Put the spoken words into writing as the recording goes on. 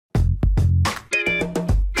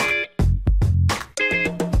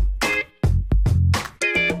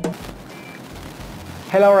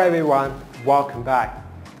Hello everyone, welcome back.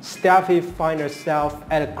 Steffi finds herself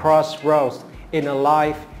at a crossroads in her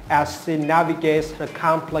life as she navigates the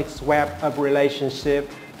complex web of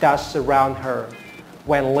relationships that surround her.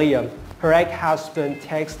 When Liam, her ex-husband,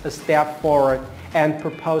 takes a step forward and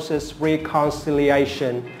proposes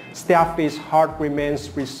reconciliation, Steffi's heart remains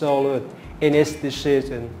resolute in its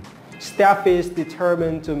decision. Steffi is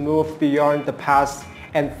determined to move beyond the past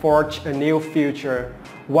and forge a new future,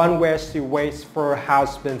 one where she waits for her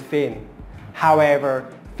husband Finn.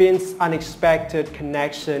 However, Finn's unexpected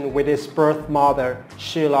connection with his birth mother,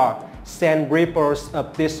 Sheila, sent ripples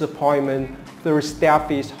of disappointment through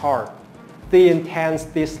Steffi's heart. The intense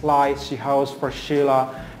dislike she holds for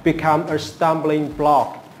Sheila becomes a stumbling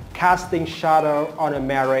block, casting shadow on a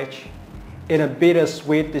marriage. In a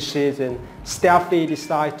bittersweet decision, Steffi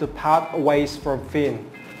decides to part ways from Finn,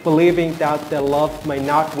 believing that their love may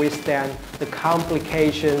not withstand the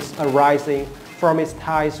complications arising from its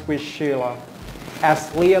ties with Sheila. As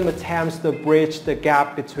Liam attempts to bridge the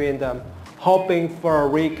gap between them, hoping for a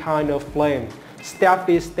rekindled flame,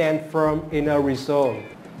 Steffi stands firm in her resolve.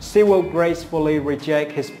 She will gracefully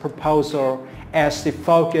reject his proposal as she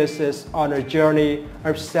focuses on a journey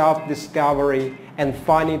of self-discovery and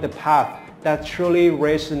finding the path that truly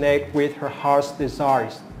resonates with her heart's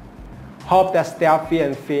desires. Hope that Steffi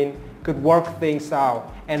and Finn could work things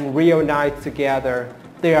out and reunite together.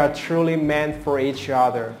 They are truly meant for each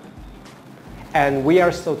other. And we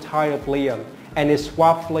are so tired of Liam and his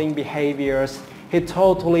waffling behaviors. He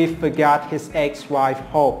totally forgot his ex-wife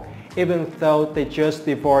Hope, even though they just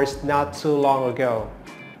divorced not too long ago.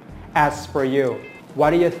 As for you,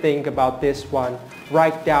 what do you think about this one?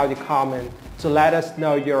 Write down your comment to let us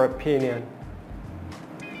know your opinion.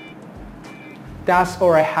 That's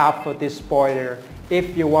all I have for this spoiler.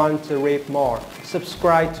 If you want to read more,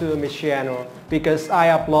 subscribe to my channel because I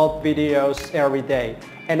upload videos every day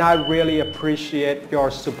and I really appreciate your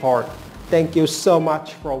support. Thank you so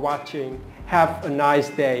much for watching. Have a nice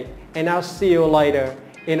day and I'll see you later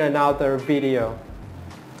in another video.